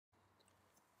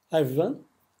Hi everyone,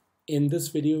 in this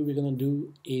video we're going to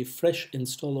do a fresh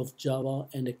install of Java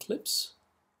and Eclipse,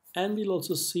 and we'll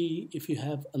also see if you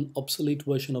have an obsolete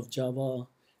version of Java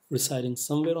residing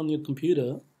somewhere on your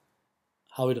computer,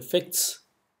 how it affects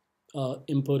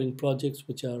importing projects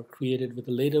which are created with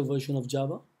a later version of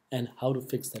Java and how to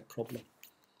fix that problem.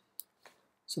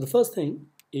 So the first thing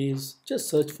is just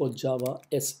search for Java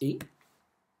SE,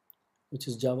 which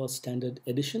is Java Standard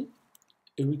Edition.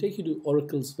 It will take you to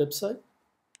Oracle's website,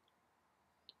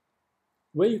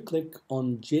 where you click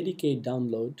on JDK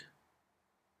download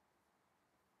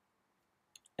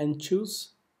and choose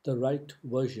the right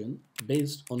version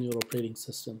based on your operating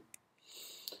system.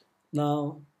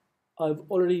 Now, I've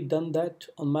already done that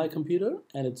on my computer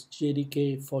and it's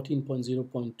JDK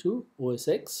 14.0.2 OS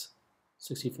X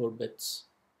 64 bits.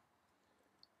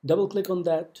 Double click on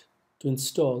that to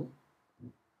install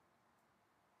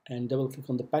and double click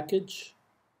on the package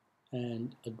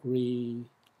and agree,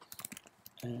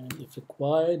 and if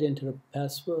required enter a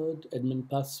password, admin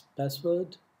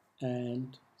password,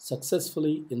 and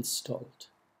successfully installed.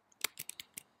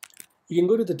 You can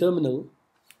go to the terminal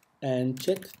and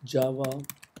check Java-version,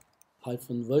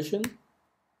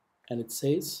 and it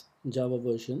says Java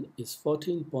version is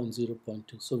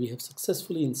 14.0.2. So we have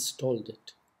successfully installed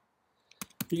it.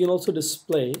 You can also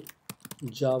display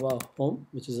Java home,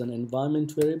 which is an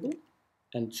environment variable,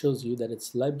 and shows you that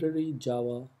it's library,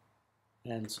 Java,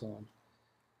 and so on.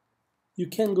 You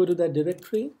can go to that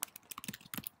directory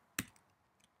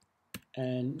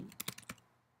and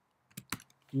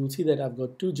you'll see that I've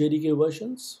got two JDK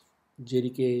versions,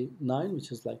 JDK 9,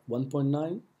 which is like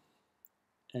 1.9,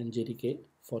 and JDK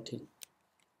 14.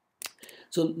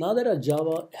 So now that our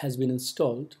Java has been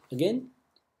installed, again,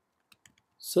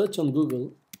 search on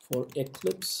Google for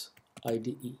Eclipse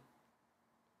IDE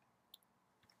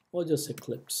or just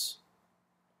Eclipse.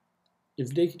 If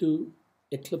you take you to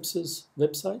Eclipse's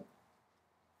website,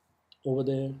 over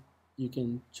there you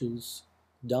can choose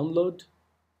download.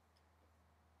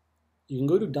 You can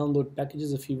go to download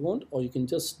packages if you want, or you can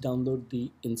just download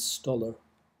the installer.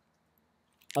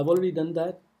 I've already done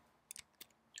that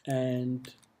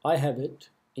and I have it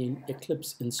in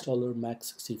Eclipse Installer Mac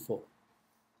 64.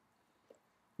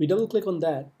 We double click on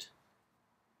that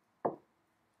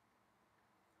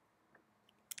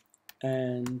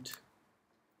and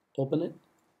open it.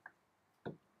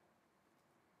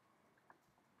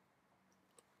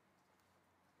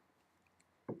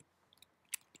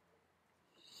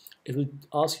 It will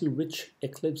ask you which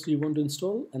Eclipse you want to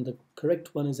install, and the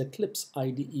correct one is Eclipse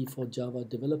IDE for Java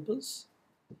developers.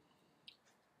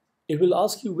 It will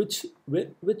ask you which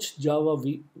Java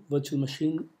virtual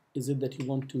machine is it that you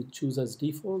want to choose as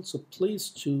default, so please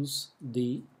choose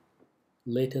the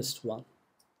latest one.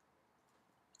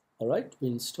 All right, we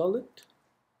install it.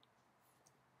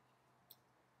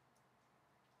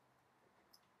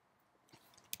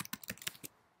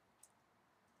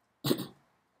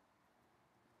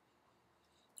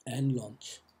 And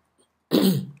launch.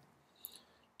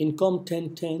 In COM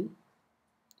 1010,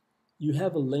 you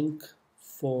have a link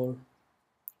for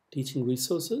teaching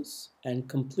resources and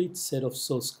complete set of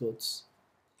source codes.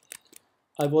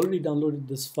 I've already downloaded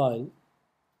this file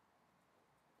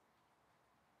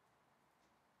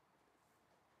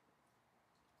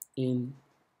in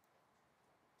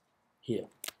here.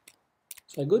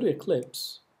 So I go to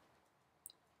Eclipse,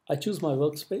 I choose my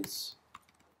workspace,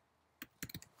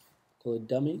 call it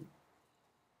dummy,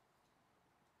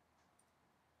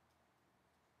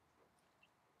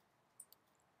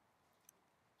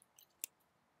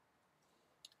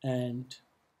 and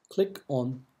click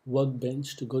on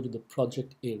Workbench to go to the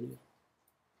project area.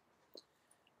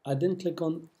 I then click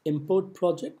on Import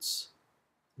Projects,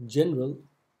 General,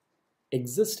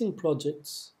 Existing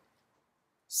Projects,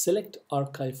 select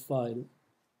Archive File,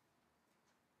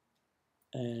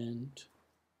 and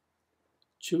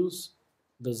choose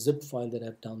the zip file that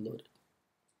I've downloaded.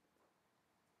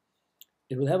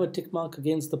 It will have a tick mark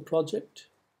against the project,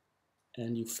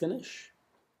 and you finish.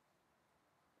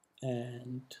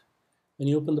 And when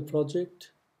you open the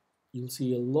project, you'll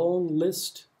see a long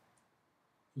list.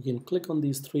 You can click on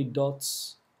these three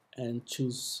dots and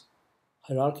choose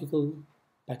hierarchical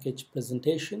package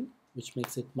presentation, which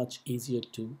makes it much easier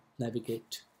to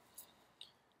navigate.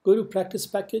 Go to practice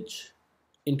package,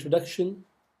 introduction,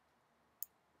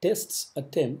 tests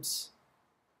attempts,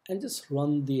 and just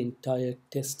run the entire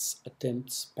tests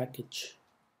attempts package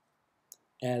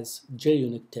as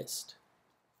JUnit test.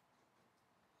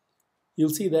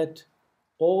 You'll see that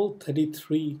all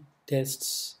 33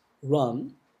 tests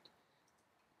run.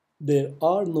 There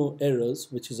are no errors,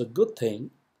 which is a good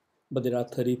thing, but there are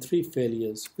 33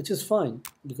 failures, which is fine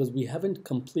because we haven't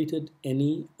completed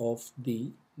any of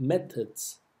the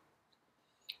methods.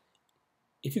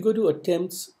 If you go to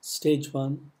attempts stage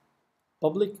 1,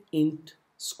 public int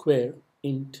square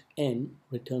int n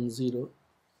returns 0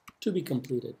 to be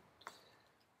completed.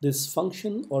 This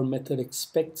function or method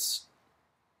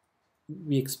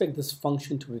we expect this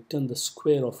function to return the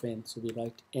square of n, so we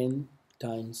write n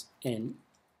times n.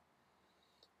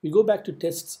 We go back to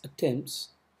tests attempts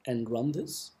and run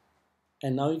this,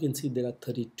 and now you can see there are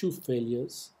 32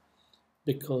 failures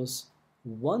because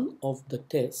one of the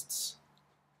tests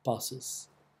passes.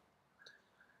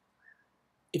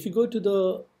 If you go to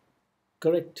the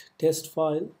correct test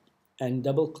file and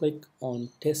double click on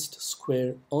test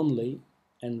square only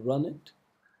and run it,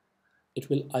 it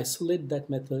will isolate that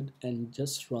method and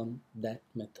just run that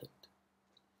method.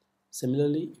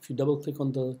 Similarly, if you double click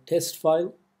on the test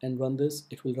file and run this,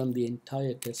 it will run the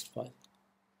entire test file.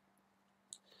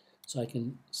 So I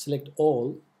can select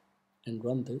all and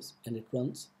run this, and it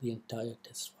runs the entire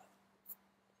test file.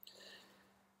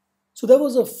 So that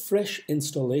was a fresh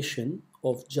installation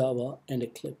of Java and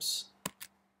Eclipse.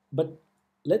 But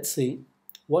let's see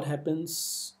what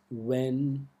happens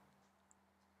when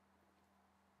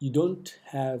you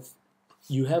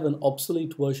have an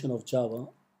obsolete version of Java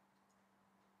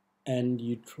and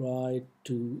you try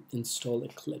to install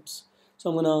Eclipse.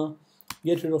 So I'm gonna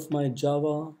get rid of my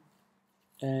Java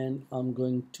and I'm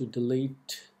going to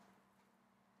delete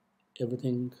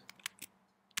everything,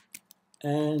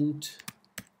 and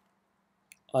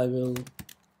I will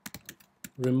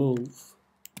remove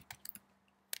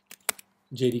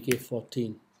JDK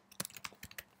 14.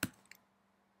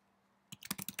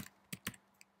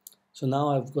 So now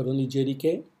I've got only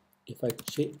JDK. If I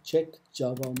check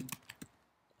Java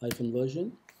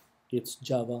version, it's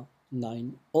Java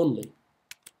 9 only.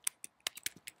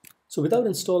 So without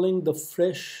installing the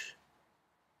fresh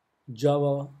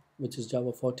Java, which is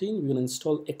Java 14, we will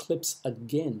install Eclipse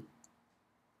again.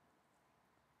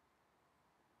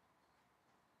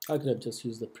 I could have just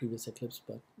used the previous Eclipse,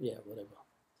 but yeah, whatever.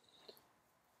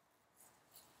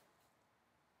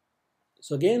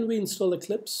 So again, we install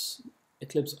Eclipse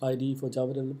IDE for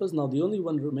Java developers. Now the only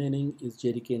one remaining is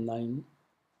JDK 9.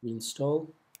 We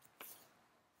install.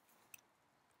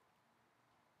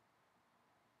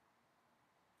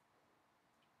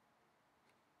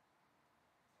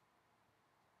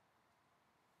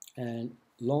 And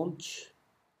launch.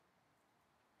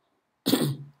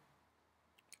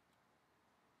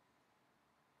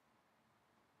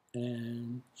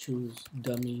 And choose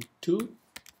dummy 2.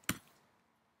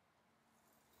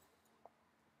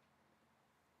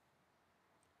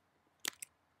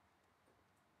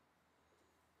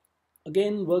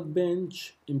 Again,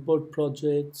 workbench, import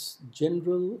projects,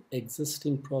 general,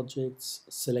 existing projects,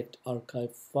 select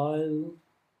archive file,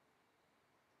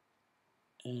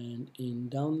 and in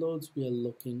downloads we are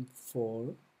looking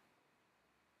for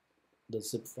the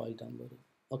zip file downloaded.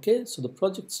 Okay, so the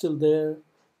project's still there,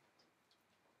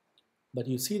 but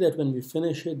you see that when we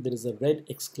finish it there is a red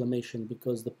exclamation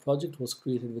because the project was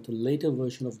created with a later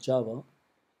version of Java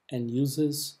and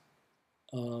uses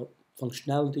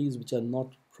functionalities which are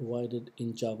not provided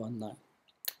in Java 9.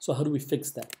 So how do we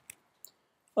fix that?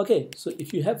 Okay, so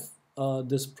if you have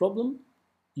this problem,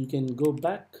 you can go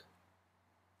back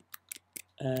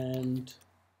and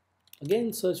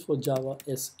again search for Java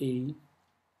SE,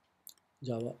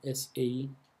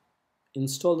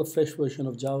 install the fresh version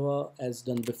of Java as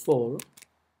done before,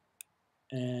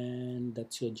 and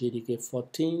that's your JDK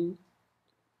 14.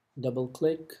 Double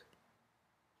click,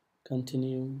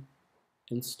 continue,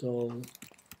 install.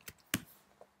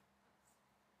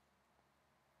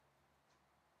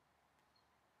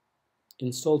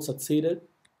 Install succeeded.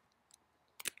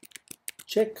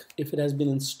 Check if it has been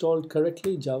installed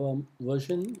correctly, Java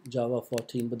version, Java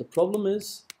 14. But the problem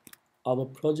is our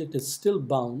project is still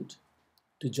bound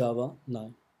to Java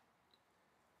 9.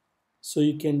 So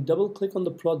you can double click on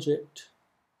the project,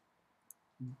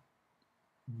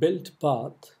 build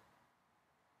path,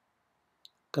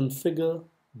 configure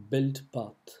build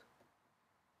path.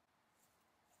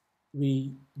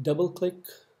 We double click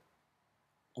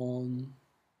on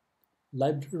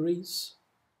libraries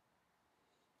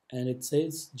and it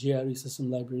says JRE system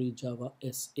library Java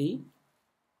SE.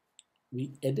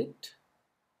 We edit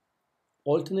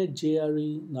alternate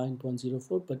JRE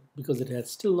 9.04, but because it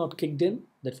has still not kicked in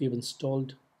that we've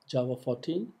installed Java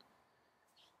 14,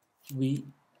 we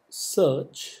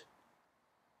search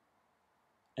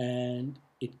and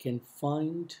it can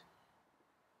find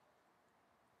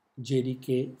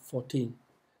JDK 14.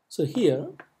 So here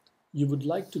you would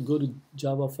like to go to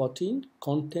Java 14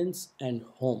 contents and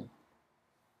home.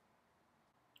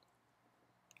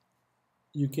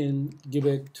 You can give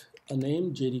it a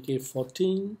name, JDK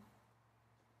 14,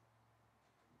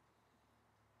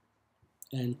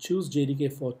 and choose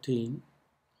JDK 14,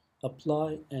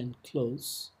 apply and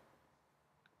close,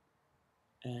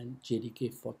 and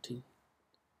JDK 14.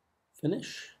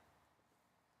 Finish,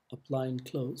 apply and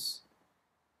close,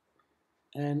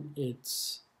 and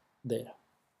it's there.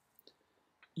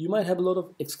 You might have a lot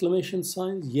of exclamation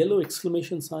signs, yellow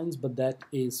exclamation signs, but that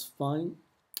is fine.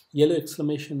 Yellow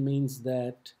exclamation means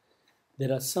that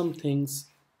there are some things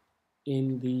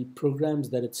in the programs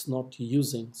that it's not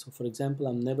using. So for example,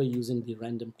 I'm never using the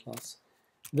random class,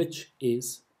 which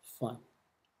is fine.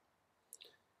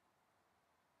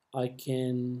 I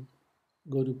can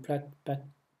go to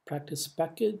practice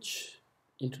package,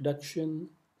 introduction,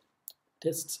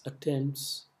 tests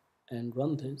attempts, and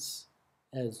run this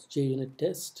as JUnit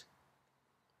test,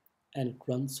 and it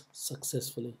runs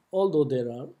successfully, although there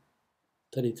are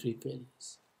 33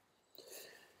 failures.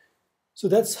 So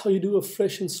that's how you do a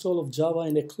fresh install of Java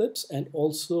and Eclipse, and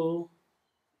also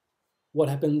what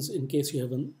happens in case you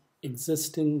have an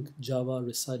existing Java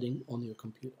residing on your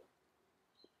computer.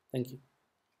 Thank you.